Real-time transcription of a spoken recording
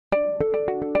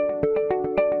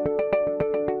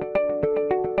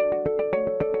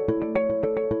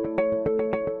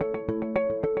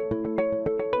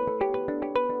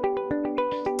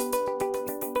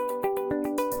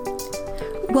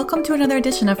Welcome to another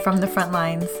edition of From the Front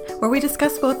Lines, where we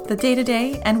discuss both the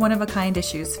day-to-day and one-of-a-kind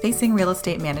issues facing real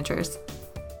estate managers.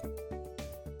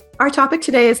 Our topic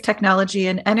today is technology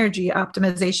and energy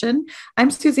optimization. I'm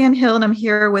Suzanne Hill, and I'm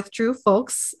here with Drew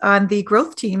Folks on the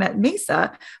growth team at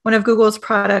Mesa, one of Google's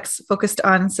products focused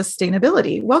on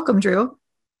sustainability. Welcome, Drew.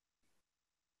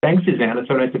 Thanks, Suzanne. It's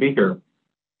so nice to be here.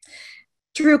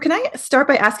 Drew, can I start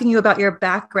by asking you about your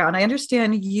background? I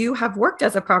understand you have worked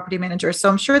as a property manager, so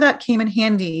I'm sure that came in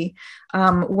handy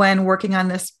when working on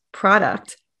this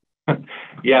product.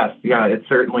 Yes, it's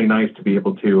certainly nice to be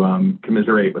able to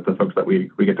commiserate with the folks that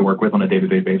we get to work with on a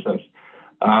day-to-day basis.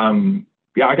 I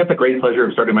got the great pleasure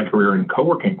of starting my career in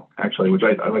co-working, actually, which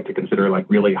I like to consider like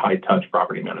really high-touch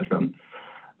property management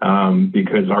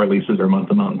because our leases are month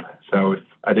to month. So if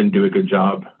I didn't do a good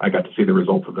job, I got to see the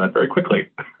results of that very quickly.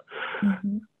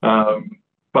 Mm-hmm.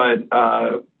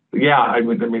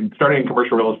 Starting in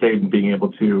commercial real estate and being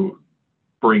able to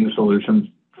bring solutions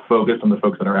focused on the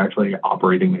folks that are actually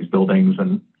operating these buildings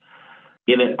and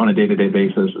in it on a day-to-day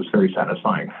basis is very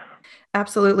satisfying.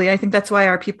 Absolutely. I think that's why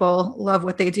our people love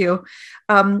what they do.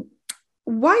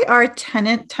 Why are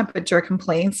tenant temperature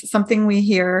complaints something we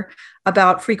hear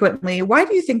about frequently? Why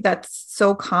do you think that's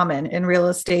so common in real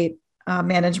estate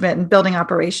management and building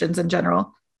operations in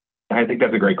general? I think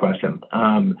that's a great question.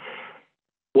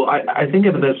 I think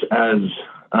of this as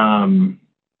kind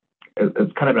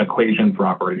of an equation for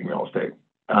operating real estate.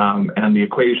 And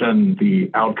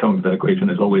the outcome of that equation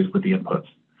is always with the inputs.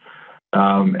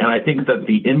 And I think that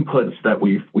the inputs that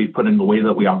we've put in the way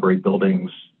that we operate buildings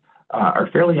are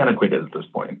fairly antiquated at this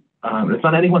point. It's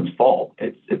not anyone's fault.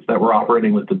 It's that we're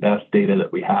operating with the best data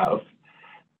that we have.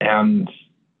 And,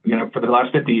 for the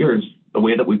last 50 years, the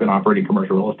way that we've been operating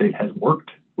commercial real estate has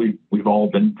worked. We've all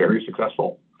been very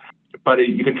successful. But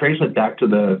you can trace it back to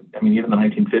even the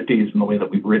 1950s and the way that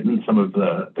we've written some of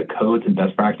the codes and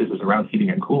best practices around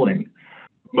heating and cooling.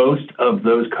 Most of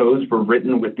those codes were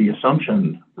written with the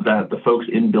assumption that the folks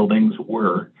in buildings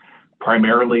were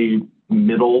primarily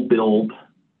middle-build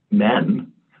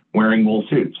men wearing wool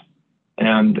suits.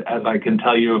 And as I can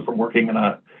tell you from working in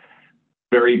a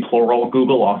very plural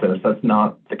Google office, that's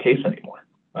not the case anymore.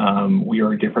 We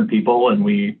are different people, and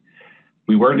we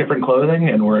wear different clothing,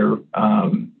 and we're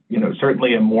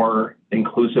certainly a more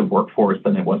inclusive workforce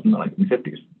than it was in the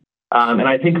 1950s. And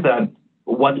I think that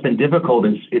what's been difficult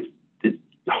is it's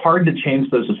hard to change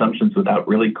those assumptions without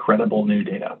really credible new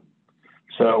data.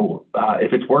 So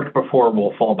if it's worked before,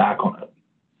 we'll fall back on it.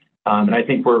 And I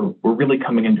think we're really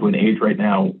coming into an age right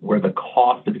now where the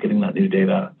cost of getting that new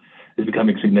data is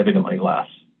becoming significantly less.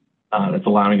 It's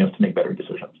allowing us to make better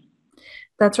decisions.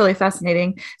 That's really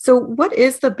fascinating. So what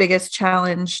is the biggest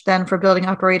challenge then for building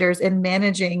operators in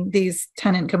managing these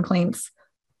tenant complaints?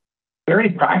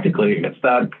 Very practically, it's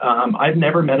that I've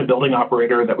never met a building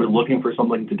operator that was looking for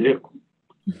something to do.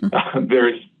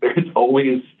 There's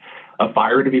always a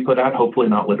fire to be put out, hopefully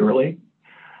not literally.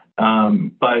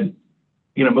 But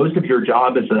most of your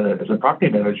job as a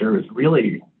property manager is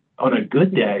really, on a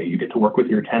good day, you get to work with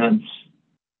your tenants,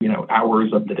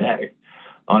 hours of the day.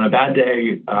 On a bad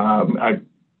day, I've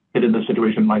been in this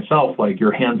situation myself, like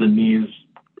you're on your hands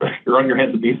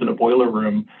and knees in a boiler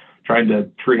room trying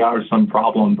to triage some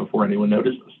problem before anyone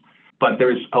notices. But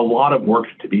there's a lot of work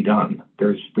to be done.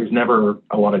 There's never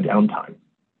a lot of downtime.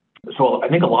 So I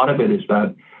think a lot of it is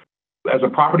that as a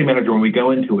property manager, when we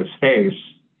go into a space,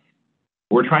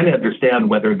 we're trying to understand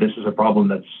whether this is a problem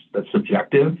that's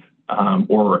subjective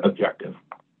or objective.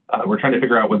 We're trying to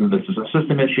figure out whether this is a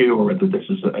system issue or whether this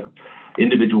is an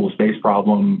individual space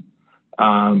problem.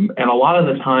 And a lot of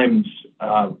the times,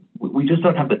 we just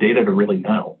don't have the data to really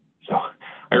know. So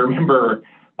I remember,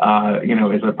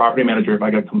 as a property manager, if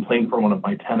I got a complaint from one of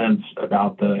my tenants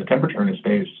about the temperature in a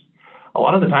space, a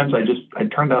lot of the times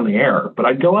I'd turn down the air, but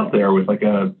I'd go up there with like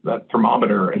a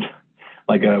thermometer and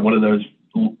like one of those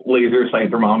laser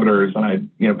sight thermometers, and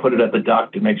I'd put it at the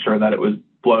duct to make sure that it was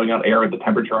blowing out air at the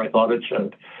temperature I thought it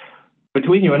should.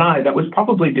 Between you and I, that was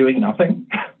probably doing nothing,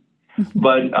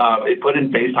 but it put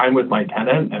in FaceTime with my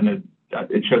tenant, and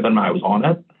it showed them I was on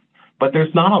it. But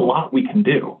there's not a lot we can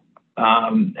do.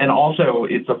 And also,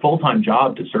 it's a full-time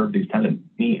job to serve these tenant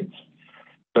needs.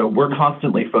 So we're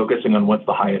constantly focusing on what's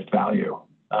the highest value.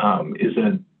 Is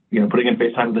it putting in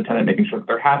FaceTime with the tenant, making sure that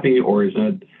they're happy, or is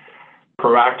it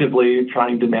proactively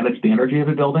trying to manage the energy of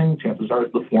a building? Chances are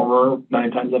it's the former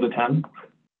 9 times out of 10.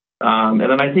 And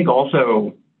then I think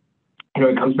also,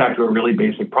 it comes back to a really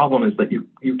basic problem is that you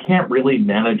can't really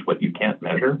manage what you can't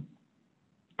measure.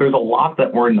 There's a lot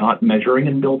that we're not measuring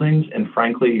in buildings. And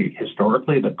frankly,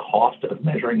 historically, the cost of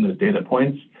measuring those data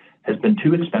points has been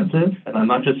too expensive. And I'm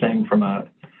not just saying from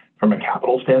from a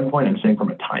capital standpoint. I'm saying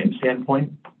from a time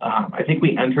standpoint. I think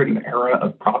we entered an era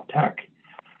of prop tech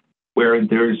where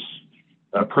there's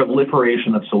a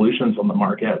proliferation of solutions on the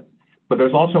market, but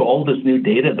there's also all this new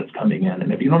data that's coming in.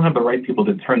 And if you don't have the right people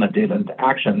to turn that data into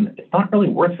action, it's not really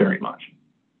worth very much.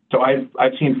 So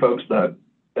I've seen folks that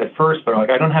at first they're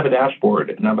like, I don't have a dashboard.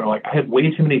 And now they're like, I have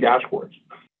way too many dashboards.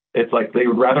 It's like they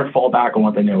would rather fall back on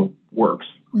what they know works.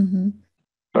 Mm-hmm.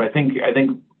 So I think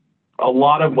a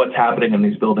lot of what's happening in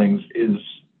these buildings is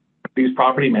these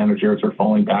property managers are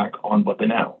falling back on what they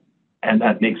know. And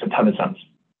that makes a ton of sense.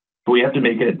 But we have to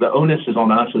make it, the onus is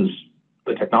on us as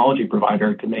the technology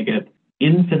provider to make it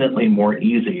infinitely more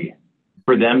easy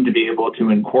for them to be able to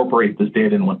incorporate this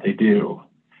data in what they do.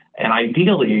 And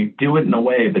ideally do it in a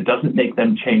way that doesn't make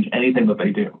them change anything that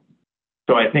they do.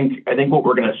 So I think what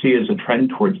we're going to see is a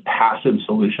trend towards passive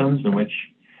solutions in which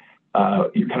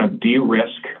you kind of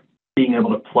de-risk being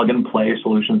able to plug and play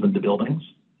solutions into buildings.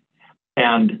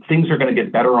 And things are going to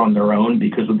get better on their own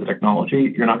because of the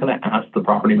technology. You're not going to ask the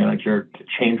property manager to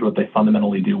change what they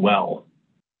fundamentally do well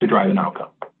to drive an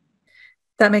outcome.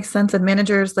 That makes sense. And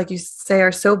managers, like you say,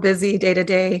 are so busy day to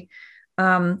day.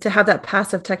 To have that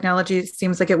passive technology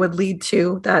seems like it would lead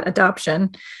to that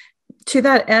adoption. To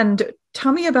that end,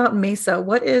 tell me about Mesa.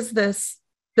 What is this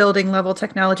building level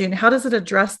technology and how does it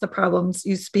address the problems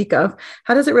you speak of?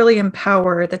 How does it really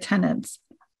empower the tenants?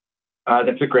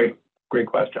 That's a great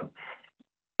question.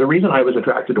 The reason I was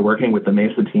attracted to working with the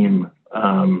Mesa team,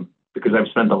 because I've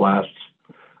spent the last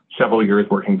several years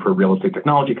working for real estate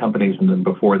technology companies, and then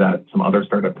before that, some other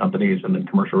startup companies, and then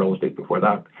commercial real estate before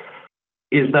that,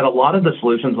 is that a lot of the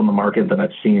solutions on the market that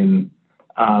I've seen,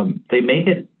 they make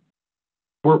it,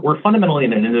 we're fundamentally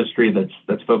in an industry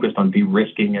that's focused on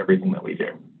de-risking everything that we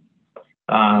do.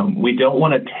 We don't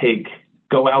want to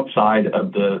go outside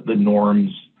of the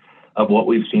norms of what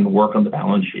we've seen work on the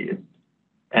balance sheet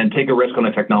and take a risk on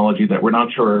a technology that we're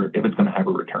not sure if it's going to have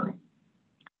a return.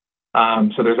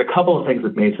 So there's a couple of things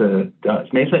that Mesa does.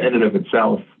 Mesa in and of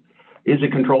itself is a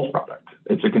controls product.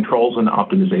 It's a controls and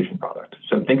optimization product.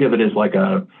 So think of it as like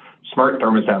a smart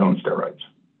thermostat on steroids.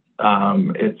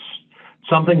 It's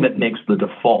something that makes the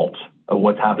default of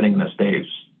what's happening in a space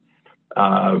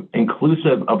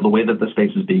inclusive of the way that the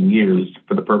space is being used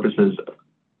for the purposes of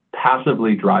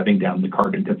passively driving down the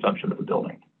carbon consumption of the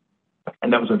building.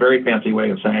 And that was a very fancy way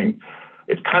of saying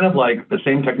it's kind of like the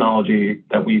same technology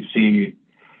that we see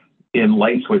in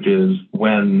light switches.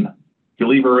 When you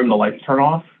leave a room, the lights turn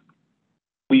off.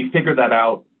 We figured that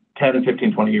out 10,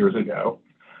 15, 20 years ago.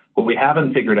 What we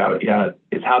haven't figured out yet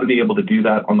is how to be able to do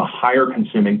that on the higher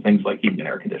consuming things like heating and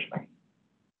air conditioning.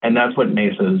 And that's what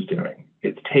Mesa is doing.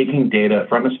 It's taking data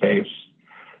from a space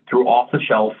through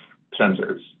off-the-shelf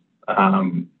sensors,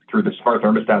 through the smart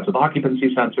thermostats with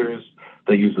occupancy sensors.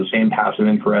 They use the same passive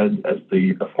infrared as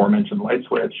the aforementioned light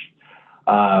switch,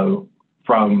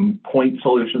 from point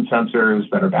solution sensors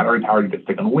that are battery powered, you can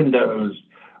stick on windows,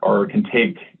 or can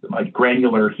take like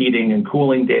granular heating and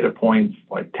cooling data points,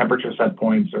 like temperature set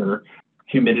points or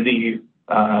humidity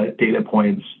data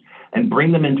points, and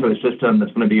bring them into a system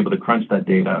that's going to be able to crunch that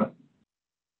data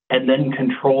and then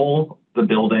control the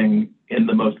building in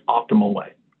the most optimal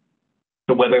way.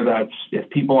 So whether that's if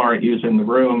people aren't using the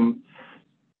room,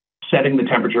 setting the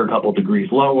temperature a couple degrees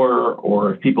lower,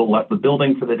 or if people left the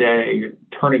building for the day,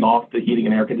 turning off the heating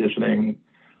and air conditioning,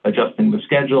 adjusting the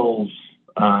schedules,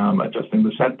 adjusting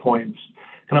the set points,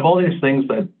 kind of all these things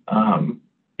that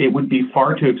it would be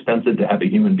far too expensive to have a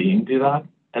human being do that.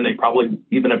 And they probably,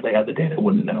 even if they had the data,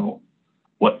 wouldn't know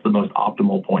what's the most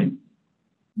optimal point.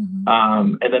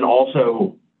 Mm-hmm. And then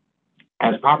also,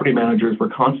 as property managers, we're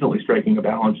constantly striking a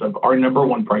balance of our number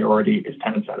one priority is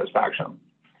tenant satisfaction.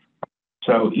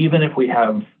 So even if we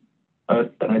have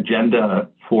an agenda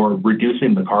for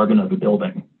reducing the carbon of the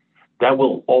building, that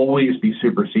will always be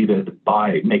superseded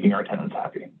by making our tenants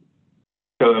happy.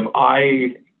 So if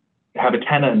I have a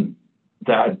tenant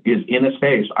that is in a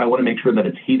space, I want to make sure that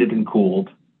it's heated and cooled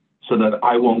so that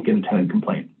I won't get a tenant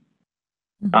complaint.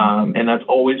 Mm-hmm. And that's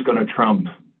always going to trump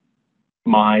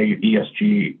my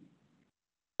ESG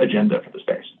agenda for the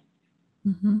space.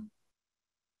 Mm-hmm.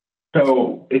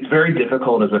 So it's very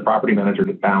difficult as a property manager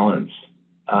to balance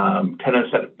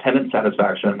tenant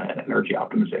satisfaction and energy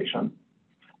optimization.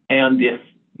 And if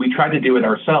we try to do it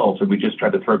ourselves, or we just try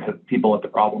to throw people at the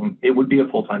problem, it would be a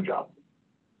full-time job.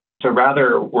 So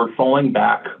rather, we're falling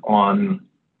back on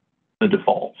the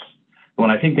defaults. What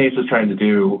I think Mesa is trying to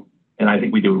do, and I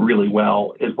think we do it really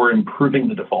well, is we're improving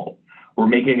the default. We're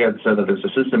making it so that there's a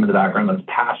system in the background that's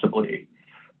passively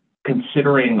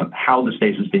considering how the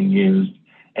space is being used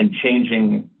and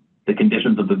changing the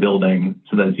conditions of the building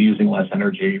so that it's using less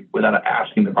energy without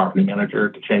asking the property manager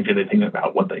to change anything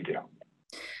about what they do.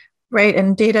 Right.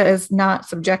 And data is not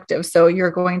subjective. So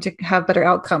you're going to have better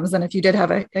outcomes than if you did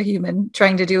have a human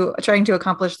trying to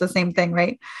accomplish the same thing,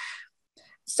 right?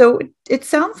 So it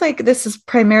sounds like this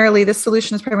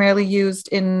solution is primarily used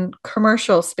in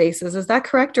commercial spaces. Is that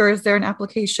correct? Or is there an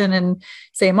application in,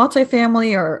 say,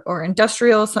 multifamily or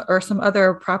industrial or some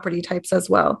other property types as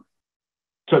well?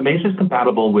 So Mesa is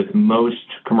compatible with most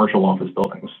commercial office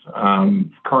buildings.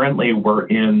 Currently, we're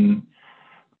in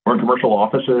commercial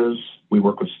offices. We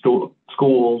work with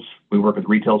schools. We work with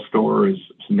retail stores,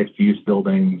 some mixed-use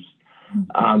buildings.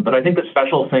 But I think the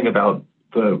special thing about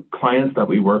the clients that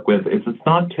we work with is it's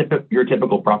not your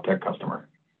typical prop tech customer.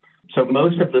 So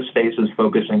most of the space is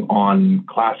focusing on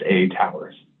Class A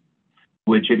towers,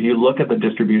 which if you look at the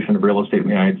distribution of real estate in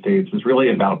the United States is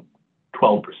really about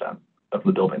 12% of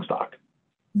the building stock.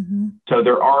 Mm-hmm. So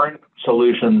there aren't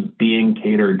solutions being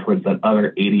catered towards that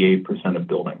other 88% of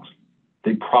buildings.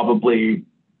 They probably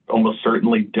almost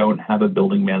certainly don't have a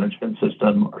building management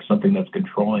system or something that's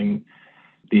controlling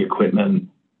the equipment,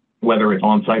 whether it's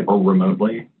on-site or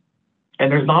remotely. And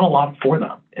there's not a lot for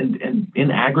them. And in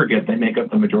aggregate, they make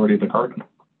up the majority of the carbon.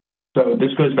 So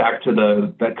this goes back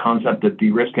to that concept of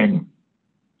de-risking.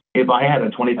 If I had a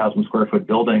 20,000 square foot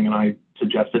building and I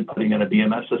suggested putting in a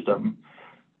BMS system,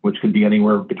 which could be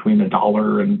anywhere between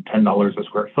 $1 and $10 a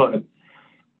square foot,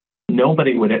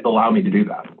 nobody would allow me to do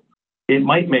that. It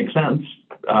might make sense,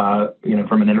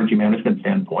 from an energy management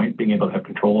standpoint, being able to have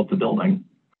control of the building,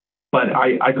 but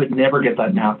I could never get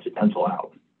that math to pencil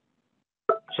out.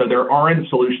 So there aren't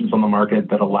solutions on the market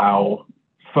that allow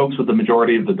folks with the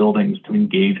majority of the buildings to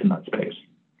engage in that space.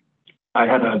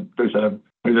 There's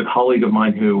a colleague of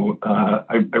mine who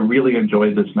I really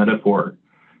enjoyed this metaphor.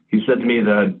 He said to me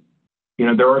that,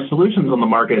 there are solutions on the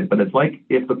market, but it's like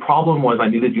if the problem was I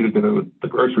needed you to go to the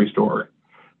grocery store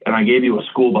and I gave you a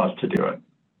school bus to do it.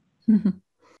 Mm-hmm.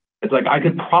 It's like I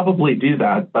could probably do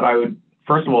that, but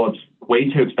first of all, it's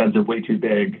way too expensive, way too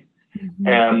big. Mm-hmm.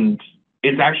 And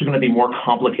it's actually going to be more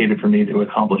complicated for me to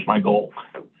accomplish my goal.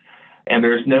 And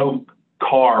there's no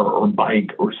car or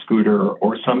bike or scooter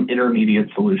or some intermediate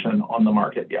solution on the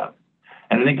market yet.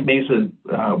 And I think Mesa,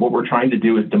 what we're trying to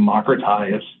do is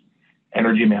democratize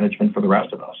energy management for the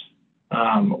rest of us.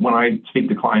 When I speak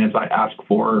to clients, I ask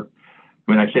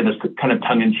I say this kind of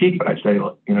tongue in cheek, but I say,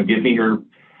 give me your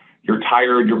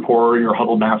tired, your poor, your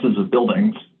huddled masses of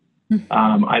buildings.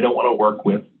 I don't want to work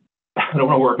with the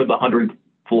 100th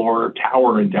floor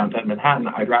tower in downtown Manhattan.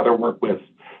 I'd rather work with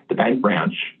the bank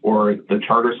branch or the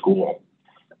charter school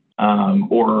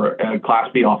or a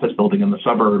Class B office building in the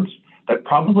suburbs that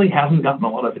probably hasn't gotten a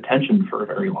lot of attention for a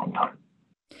very long time.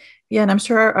 Yeah, and I'm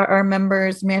sure our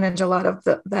members manage a lot of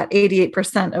that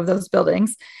 88% of those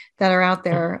buildings that are out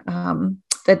there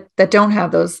that don't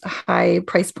have those high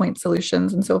price point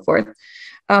solutions and so forth.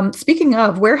 Speaking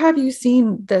of, where have you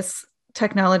seen this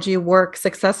technology work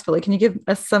successfully? Can you give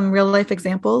us some real life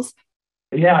examples?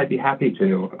 Yeah, I'd be happy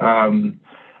to.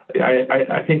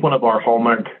 I think one of our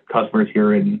hallmark customers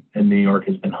here in New York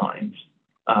has been Heinz.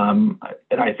 And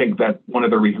I think that one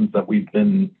of the reasons that we've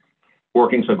been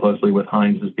working so closely with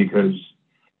Heinz is because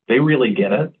they really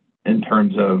get it in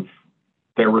terms of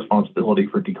their responsibility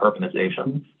for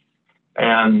decarbonization.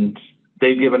 And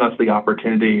they've given us the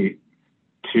opportunity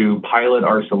to pilot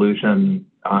our solution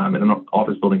in an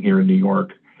office building here in New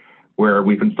York, where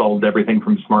we've installed everything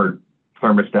from smart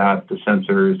thermostats to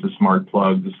sensors to smart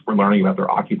plugs. We're learning about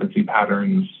their occupancy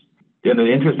patterns. And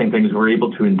the interesting thing is we're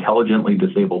able to intelligently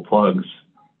disable plugs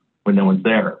when no one's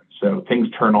there. So things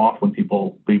turn off when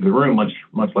people leave the room,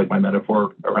 much like my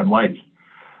metaphor around lights.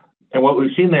 And what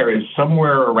we've seen there is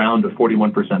somewhere around a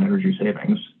 41% energy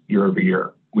savings year over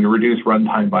year. We reduce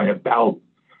runtime by about,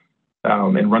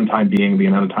 and runtime being the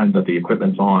amount of time that the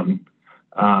equipment's on,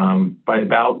 by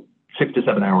about 6 to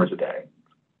 7 hours a day.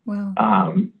 Wow.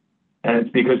 And it's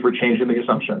because we're changing the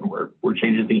assumption. We're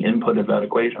changing the input of that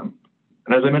equation.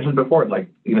 And as I mentioned before,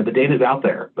 the data's out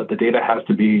there, but the data has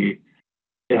to be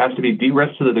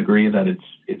de-risked to the degree that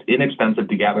it's inexpensive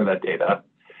to gather that data,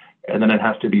 and then it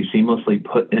has to be seamlessly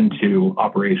put into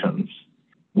operations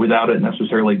without it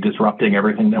necessarily disrupting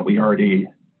everything that we already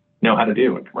know how to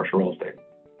do in commercial real estate.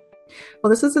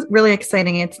 Well, this is really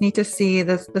exciting. It's neat to see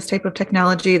this type of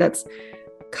technology that's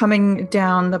coming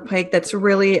down the pike that's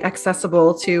really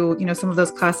accessible to, some of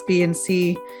those Class B and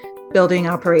C building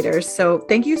operators. So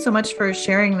thank you so much for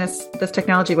sharing this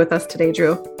technology with us today,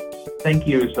 Drew. Thank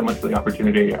you so much for the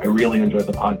opportunity. I really enjoyed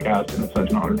the podcast, and it's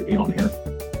such an honor to be on here.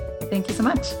 Thank you so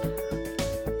much.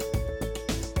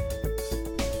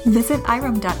 Visit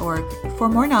irem.org for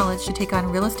more knowledge to take on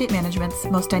real estate management's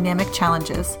most dynamic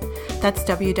challenges. That's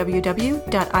www.irem.org.